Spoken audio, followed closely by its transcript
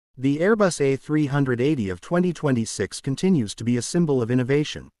The Airbus A380 of 2026 continues to be a symbol of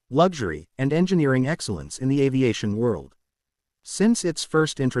innovation, luxury, and engineering excellence in the aviation world. Since its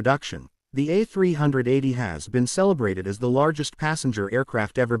first introduction, the A380 has been celebrated as the largest passenger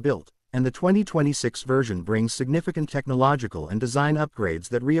aircraft ever built, and the 2026 version brings significant technological and design upgrades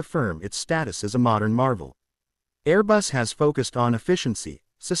that reaffirm its status as a modern marvel. Airbus has focused on efficiency,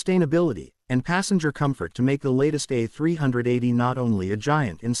 sustainability, and passenger comfort to make the latest A380 not only a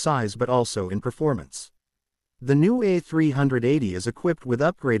giant in size but also in performance. The new A380 is equipped with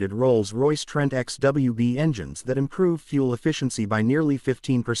upgraded Rolls-Royce Trent XWB engines that improve fuel efficiency by nearly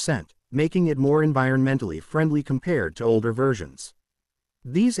 15%, making it more environmentally friendly compared to older versions.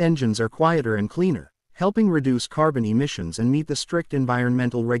 These engines are quieter and cleaner, helping reduce carbon emissions and meet the strict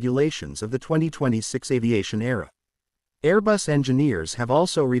environmental regulations of the 2026 aviation era. Airbus engineers have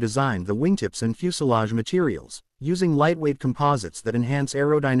also redesigned the wingtips and fuselage materials, using lightweight composites that enhance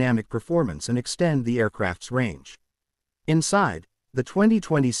aerodynamic performance and extend the aircraft's range. Inside, the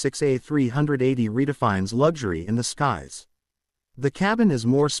 2026 A380 redefines luxury in the skies. The cabin is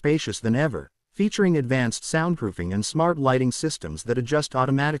more spacious than ever, featuring advanced soundproofing and smart lighting systems that adjust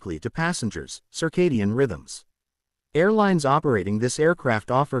automatically to passengers' circadian rhythms. Airlines operating this aircraft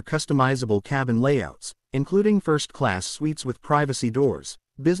offer customizable cabin layouts, including first-class suites with privacy doors,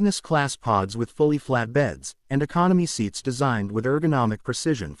 business-class pods with fully flat beds, and economy seats designed with ergonomic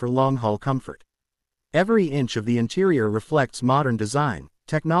precision for long-haul comfort. Every inch of the interior reflects modern design,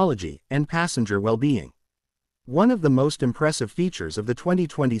 technology, and passenger well-being. One of the most impressive features of the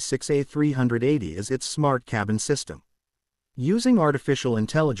 2026 A380 is its smart cabin system. Using artificial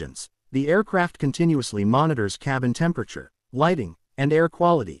intelligence, the aircraft continuously monitors cabin temperature, lighting, and air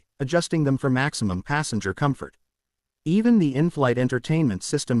quality, adjusting them for maximum passenger comfort. Even the in-flight entertainment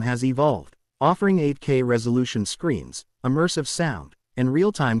system has evolved, offering 8K resolution screens, immersive sound, and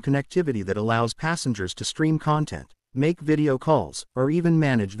real-time connectivity that allows passengers to stream content, make video calls, or even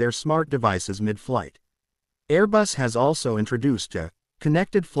manage their smart devices mid-flight. Airbus has also introduced a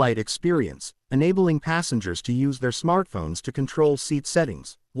connected flight experience, enabling passengers to use their smartphones to control seat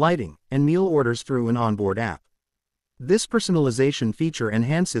settings, lighting, and meal orders through an onboard app. This personalization feature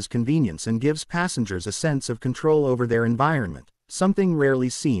enhances convenience and gives passengers a sense of control over their environment, something rarely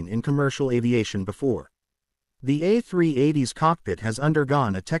seen in commercial aviation before. The A380's cockpit has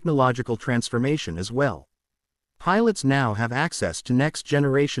undergone a technological transformation as well. Pilots now have access to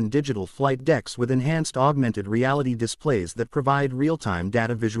next-generation digital flight decks with enhanced augmented reality displays that provide real-time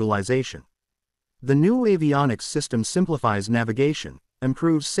data visualization. The new avionics system simplifies navigation,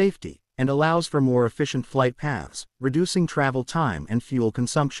 improves safety, and allows for more efficient flight paths, reducing travel time and fuel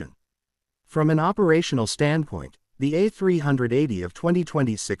consumption. From an operational standpoint, the A380 of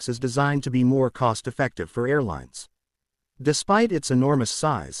 2026 is designed to be more cost-effective for airlines. Despite its enormous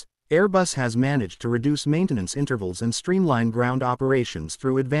size, Airbus has managed to reduce maintenance intervals and streamline ground operations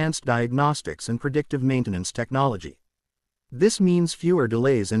through advanced diagnostics and predictive maintenance technology. This means fewer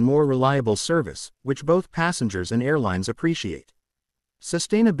delays and more reliable service, which both passengers and airlines appreciate.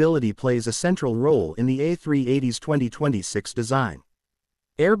 Sustainability plays a central role in the A380's 2026 design.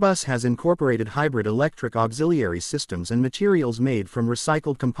 Airbus has incorporated hybrid electric auxiliary systems and materials made from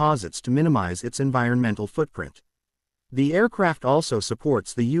recycled composites to minimize its environmental footprint. The aircraft also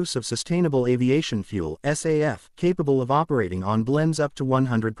supports the use of sustainable aviation fuel (SAF), capable of operating on blends up to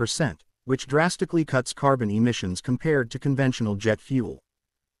 100%, which drastically cuts carbon emissions compared to conventional jet fuel.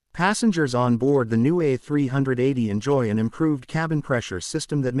 Passengers on board the new A380 enjoy an improved cabin pressure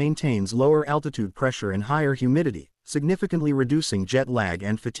system that maintains lower altitude pressure and higher humidity, significantly reducing jet lag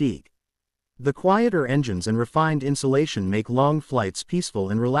and fatigue. The quieter engines and refined insulation make long flights peaceful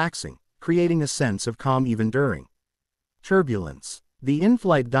and relaxing, creating a sense of calm even during turbulence. The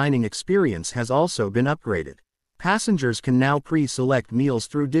in-flight dining experience has also been upgraded. Passengers can now pre-select meals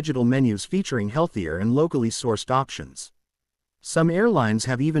through digital menus featuring healthier and locally sourced options. Some airlines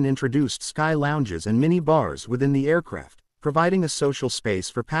have even introduced sky lounges and mini bars within the aircraft, providing a social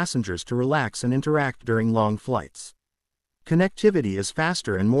space for passengers to relax and interact during long flights. Connectivity is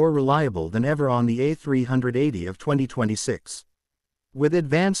faster and more reliable than ever on the A380 of 2026. With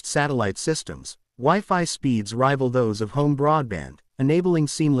advanced satellite systems, Wi-Fi speeds rival those of home broadband, enabling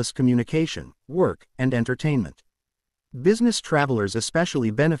seamless communication, work, and entertainment. Business travelers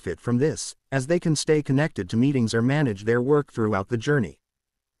especially benefit from this, as they can stay connected to meetings or manage their work throughout the journey.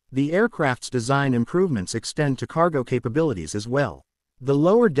 The aircraft's design improvements extend to cargo capabilities as well. The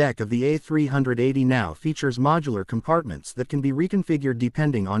lower deck of the A380 now features modular compartments that can be reconfigured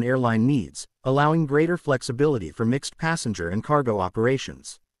depending on airline needs, allowing greater flexibility for mixed passenger and cargo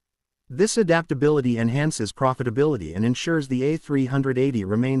operations. This adaptability enhances profitability and ensures the A380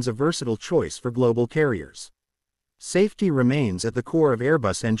 remains a versatile choice for global carriers. Safety remains at the core of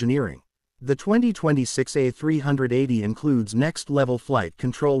Airbus engineering. The 2026 A380 includes next-level flight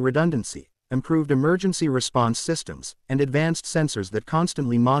control redundancy, improved emergency response systems, and advanced sensors that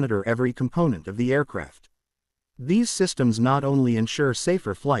constantly monitor every component of the aircraft. These systems not only ensure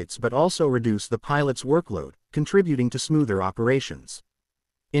safer flights but also reduce the pilot's workload, contributing to smoother operations.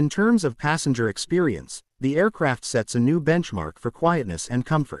 In terms of passenger experience, the aircraft sets a new benchmark for quietness and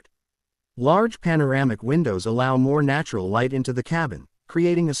comfort. Large panoramic windows allow more natural light into the cabin,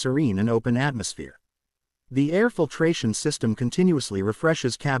 creating a serene and open atmosphere. The air filtration system continuously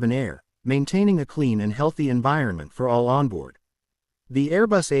refreshes cabin air, maintaining a clean and healthy environment for all on board. The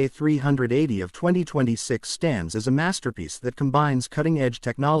Airbus A380 of 2026 stands as a masterpiece that combines cutting-edge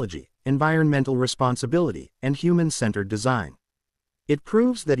technology, environmental responsibility, and human-centered design. It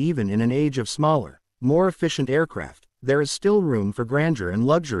proves that even in an age of smaller, more efficient aircraft, there is still room for grandeur and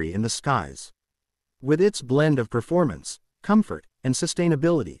luxury in the skies. With its blend of performance, comfort, and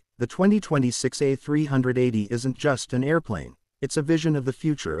sustainability, the 2026 A380 isn't just an airplane, it's a vision of the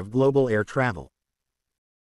future of global air travel.